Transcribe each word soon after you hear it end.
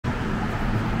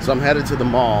So I'm headed to the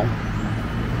mall.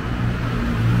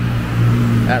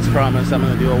 As promised, I'm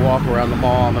going to do a walk around the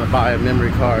mall. I'm going to buy a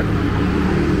memory card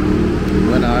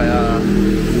when I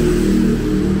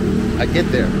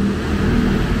get there.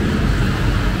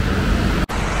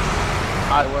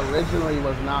 I originally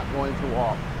was not going to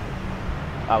walk.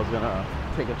 I was going to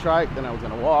take a trike, then I was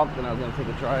going to walk, then I was going to take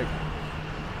a trike.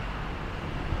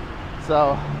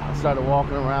 So I started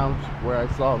walking around where I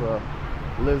saw the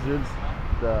lizards,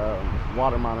 the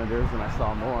water monitors, and I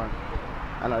saw more.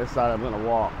 And I decided I'm going to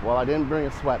walk. Well, I didn't bring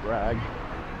a sweat rag.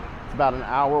 It's about an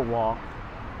hour walk.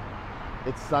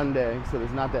 It's Sunday, so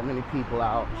there's not that many people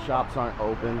out. Shops aren't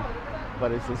open,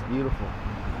 but it's just beautiful.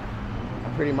 I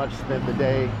pretty much spent the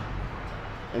day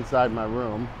inside my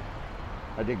room.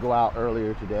 I did go out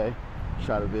earlier today,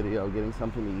 shot a video getting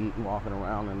something to eat and walking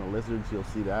around, and the lizards, you'll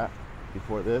see that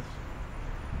before this.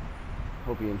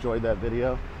 Hope you enjoyed that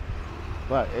video,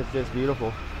 but it's just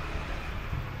beautiful.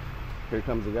 Here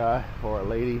comes a guy or a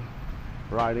lady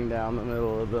riding down the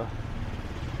middle of the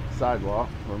sidewalk.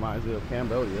 Reminds me of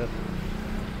Cambodia,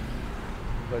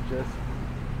 but just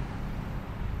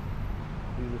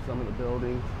these are some of the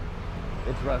buildings.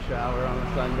 It's rush hour on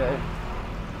a Sunday.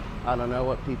 I don't know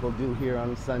what people do here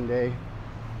on Sunday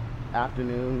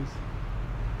afternoons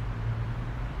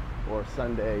or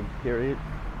Sunday period.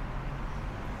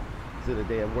 Is it a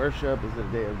day of worship? Is it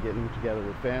a day of getting together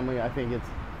with family? I think it's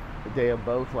a day of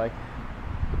both, like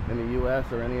in the U.S.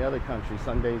 or any other country.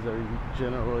 Sundays are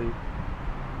generally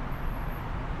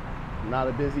not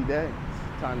a busy day.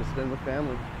 It's time to spend with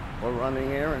family or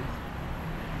running errands.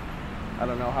 I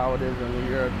don't know how it is in the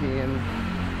European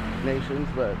nations,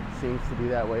 but it seems to be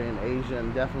that way in Asia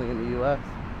and definitely in the U.S.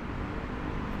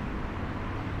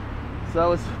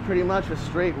 So it's pretty much a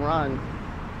straight run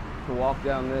to walk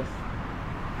down this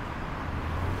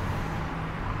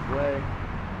way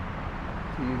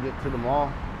till you get to the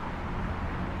mall.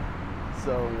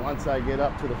 So once I get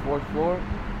up to the 4th floor,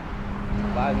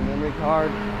 buy the memory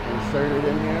card, insert it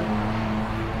in here,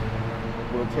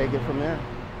 we'll take it from there.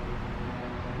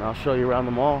 And I'll show you around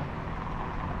the mall.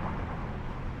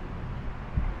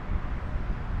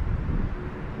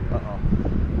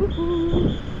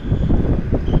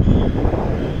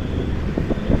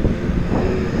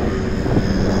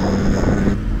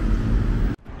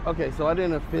 Okay, so I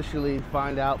didn't officially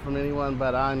find out from anyone,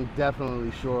 but I'm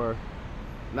definitely sure,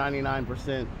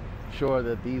 99% sure,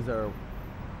 that these are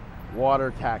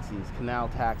water taxis, canal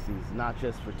taxis, not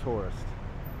just for tourists.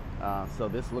 So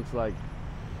this looks like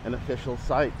an official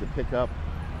site to pick up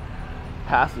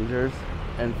passengers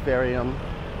and ferry them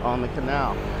on the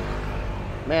canal.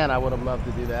 Man, I would have loved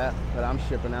to do that, but I'm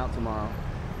shipping out tomorrow.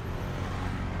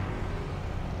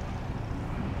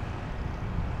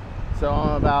 So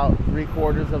I'm about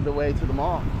 3/4 of the way to the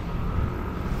mall.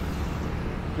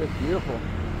 Just beautiful.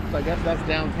 So I guess that's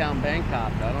downtown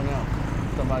Bangkok. I don't know.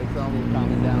 Somebody tell me,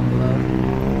 comment down below.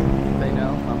 They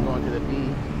know. I'm going to the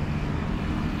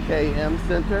MBK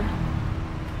Center.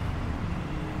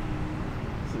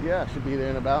 So yeah, I should be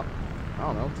there in about, I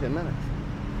don't know, 10 minutes.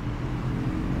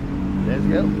 Let's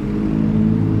go.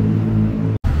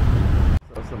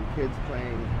 So some kids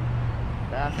playing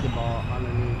basketball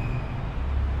underneath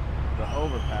the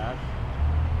overpass,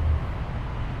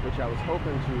 which I was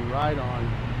hoping to ride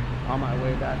on my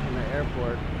way back from the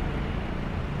airport,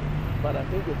 but I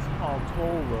think it's called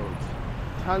toll roads.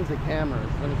 Tons of cameras.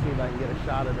 Let me see if I can get a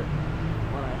shot of it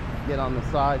when I get on the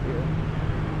side here.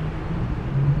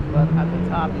 But at the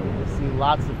top you can just see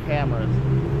lots of cameras.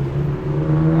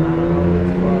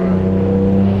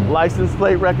 License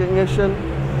plate recognition.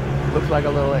 Looks like a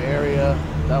little area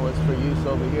that was for use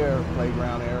over here,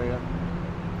 playground area.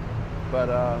 But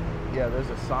yeah, there's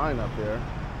a sign up there,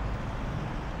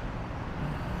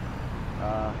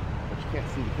 but you can't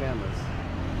see the cameras.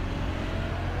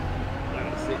 Let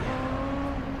me see.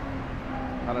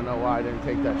 I don't know why I didn't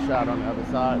take that shot on the other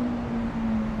side.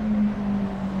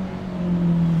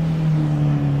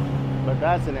 But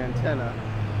that's an antenna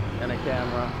and a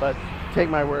camera. But take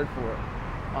my word for it.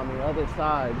 On the other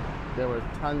side, there were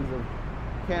tons of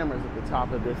cameras at the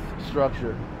top of this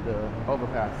structure, the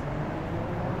overpass.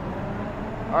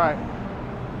 All right,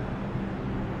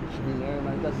 should be nearing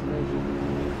my destination.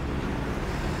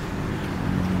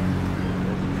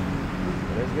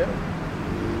 Let's go.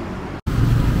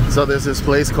 So there's this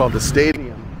place called the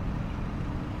Stadium,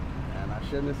 and I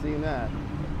shouldn't have seen that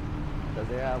because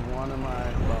they have one of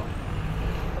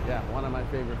my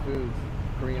favorite foods,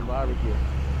 Korean barbecue.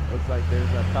 Looks like there's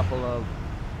a couple of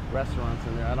restaurants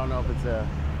in there. I don't know if it's a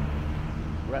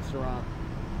restaurant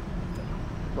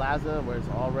plaza where it's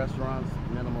all restaurants,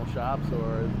 minimal shops,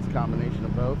 or it's a combination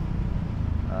of both.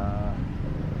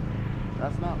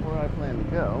 That's not where I plan to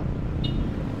go.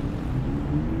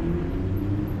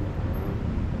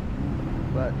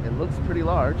 But it looks pretty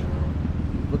large.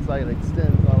 Looks like it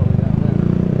extends all the way down there.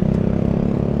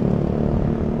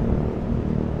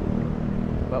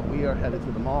 But we are headed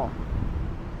to the mall.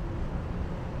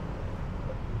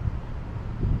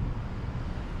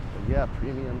 But yeah,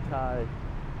 premium Thai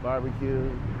barbecue,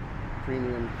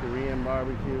 premium Korean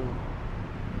barbecue.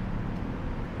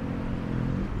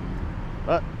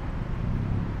 But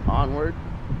onward.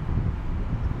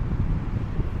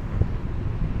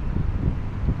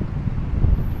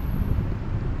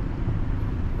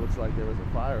 Looks like there was a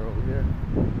fire over here.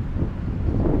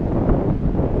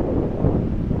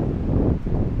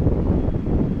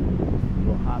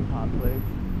 Little hot place.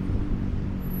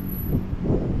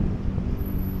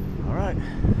 All right.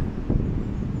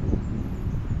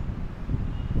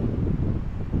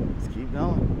 Let's keep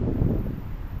going.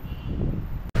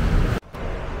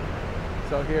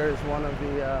 So here is one of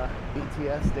the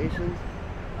BTS stations.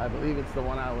 I believe it's the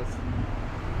one I was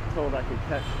told I could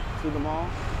catch to the mall.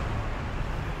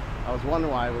 I was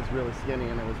wondering why it was really skinny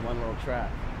and it was one little track.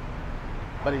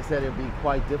 But he said it'd be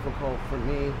quite difficult for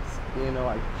me. You know,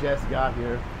 I just got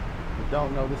here,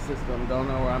 don't know the system, don't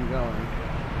know where I'm going.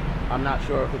 I'm not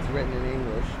sure if it's written in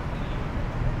English,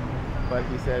 but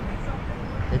he said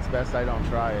it's best I don't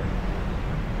try it.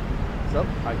 So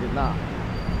I did not.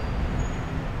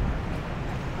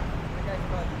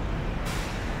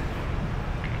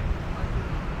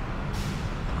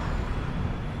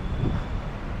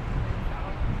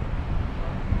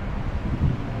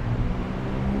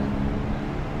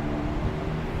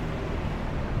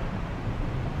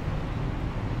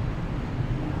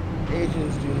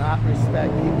 Asians do not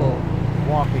respect people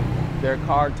walking. Their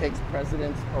car takes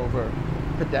precedence over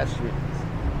pedestrians.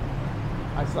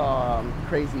 I saw a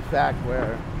crazy fact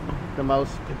where the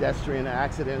most pedestrian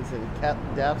accidents and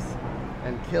deaths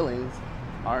and killings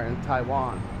are in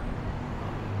Taiwan.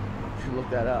 You should look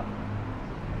that up.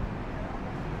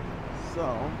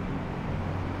 So,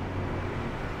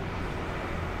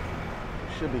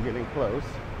 should be getting close.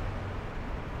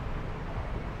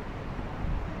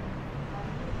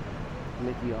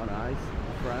 Mickey on Ice,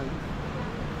 friends.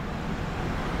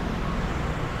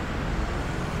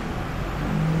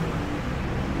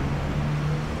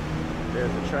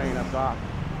 There's a train up top.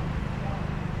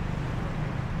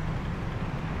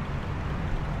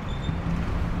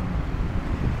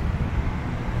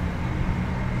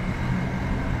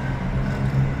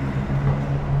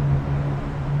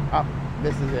 Oh,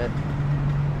 this is it.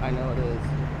 I know it is.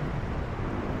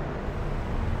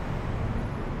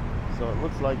 So it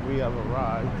looks like we have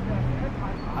arrived.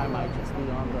 I might just be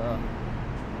on the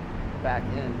back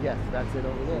end. Yes, that's it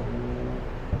over there.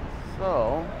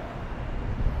 So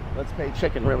let's pay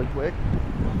chicken really quick.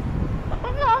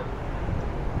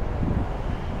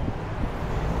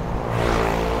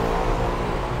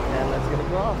 And let's get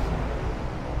across.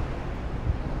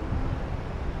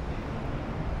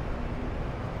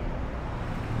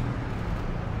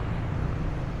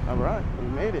 All right, we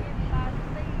made it.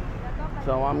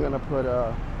 So I'm gonna put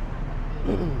a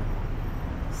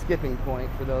skipping point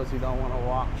for those who don't want to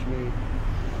watch me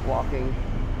walking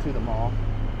to the mall.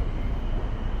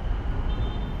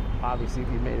 Obviously,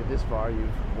 if you've made it this far, you've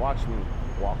watched me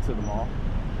walk to the mall.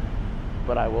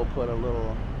 But I will put a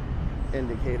little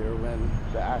indicator when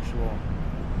the actual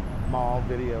mall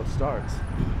video starts.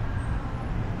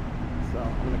 So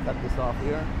I'm gonna cut this off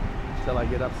here until I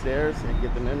get upstairs and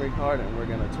get the memory card, and we're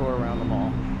gonna tour around the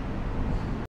mall.